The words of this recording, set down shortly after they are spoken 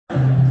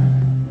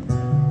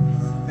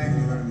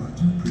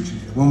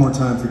One more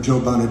time for Joe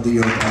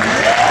Bonadio.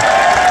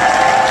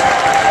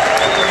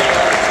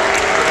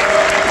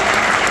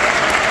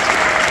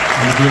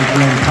 And the great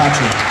Glenn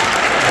Patrick.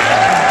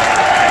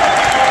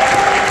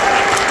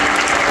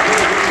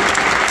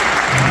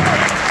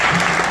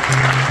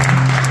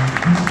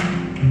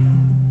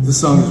 This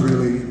song is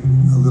really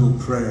a little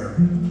prayer,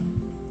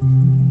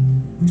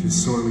 which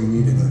is sorely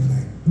needed, I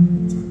think.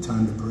 It's a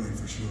time to pray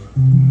for sure.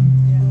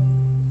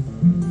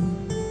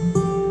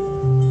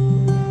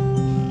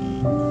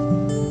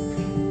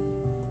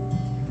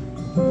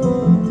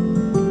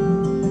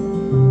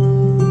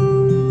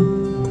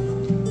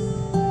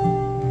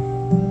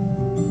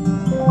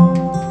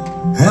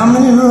 How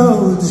many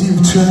roads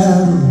you've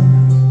traveled,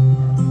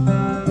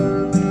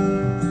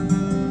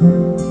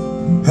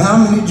 how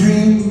many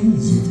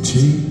dreams you've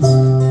chased,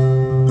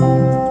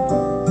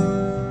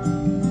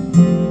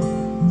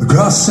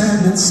 across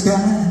sand and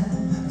sky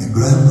and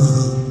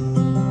gravel,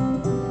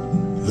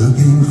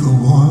 looking for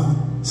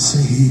one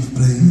safe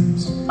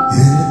place.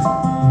 Yeah,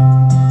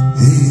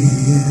 hey,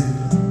 yeah,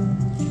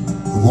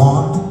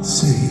 one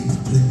safe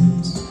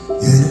place.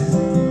 Yeah,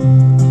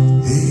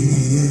 hey,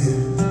 yeah.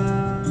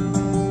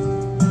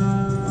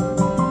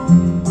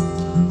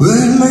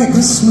 We'll make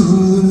a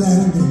smooth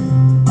landing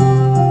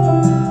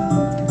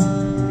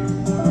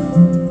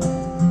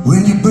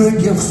when you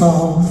break your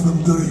fall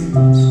from grace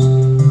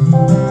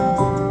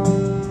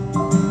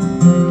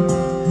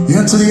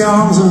into the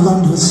arms of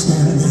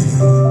understanding.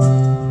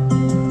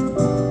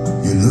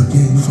 You're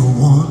looking for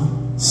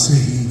one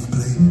safe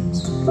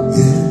place.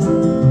 Yeah,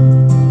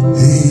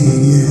 hey,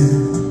 yeah,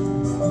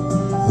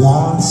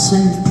 one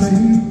safe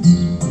place.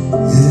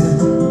 Yeah,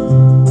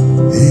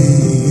 hey,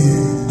 yeah.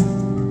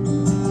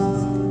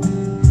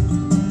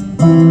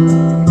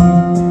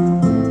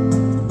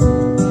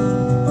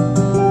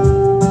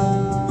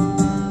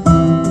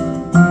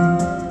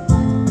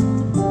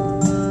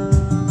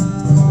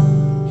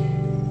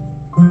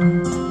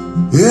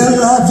 Yeah,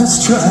 life is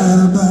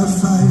trial by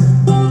fire,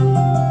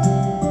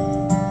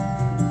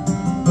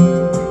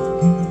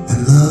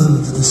 and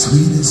love the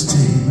sweetest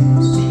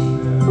taste.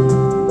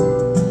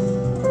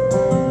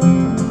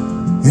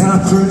 And I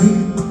pray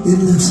it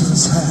lifts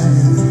us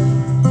higher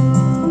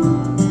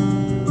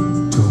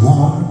to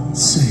one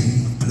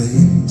safe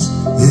place.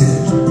 Yeah,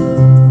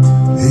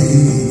 hey,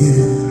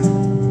 yeah,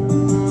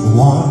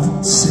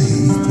 one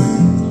safe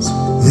place.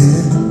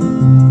 Yeah,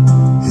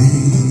 hey,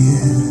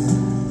 yeah.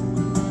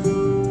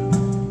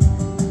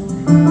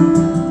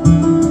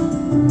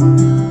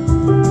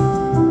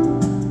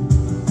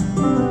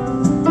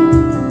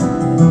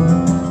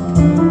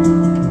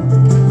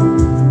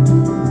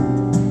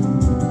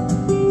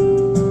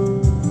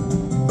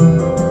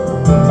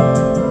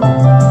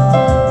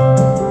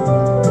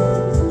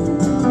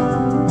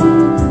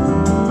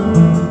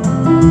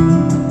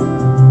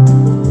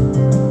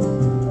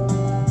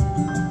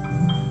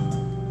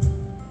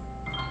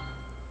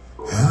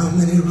 How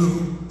many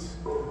roads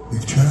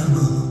we've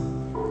traveled,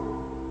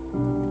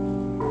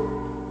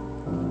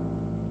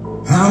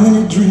 how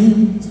many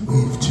dreams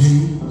we've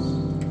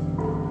chased,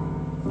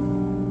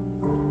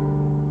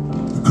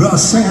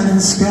 across sand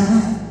and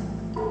sky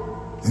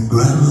and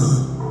gravel,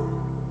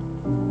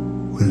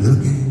 we're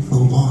looking for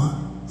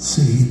one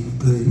safe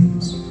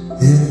place.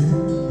 Yeah,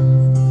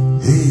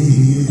 hey,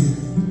 yeah,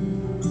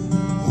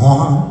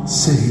 one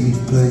safe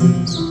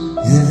place.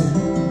 Yeah,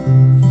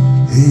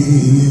 hey,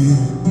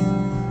 yeah.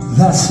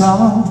 That's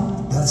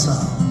all, that's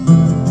all.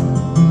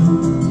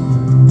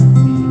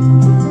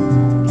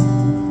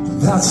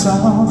 That's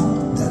all,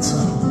 that's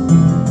all.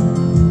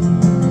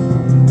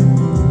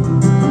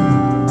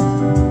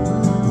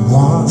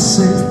 One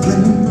safe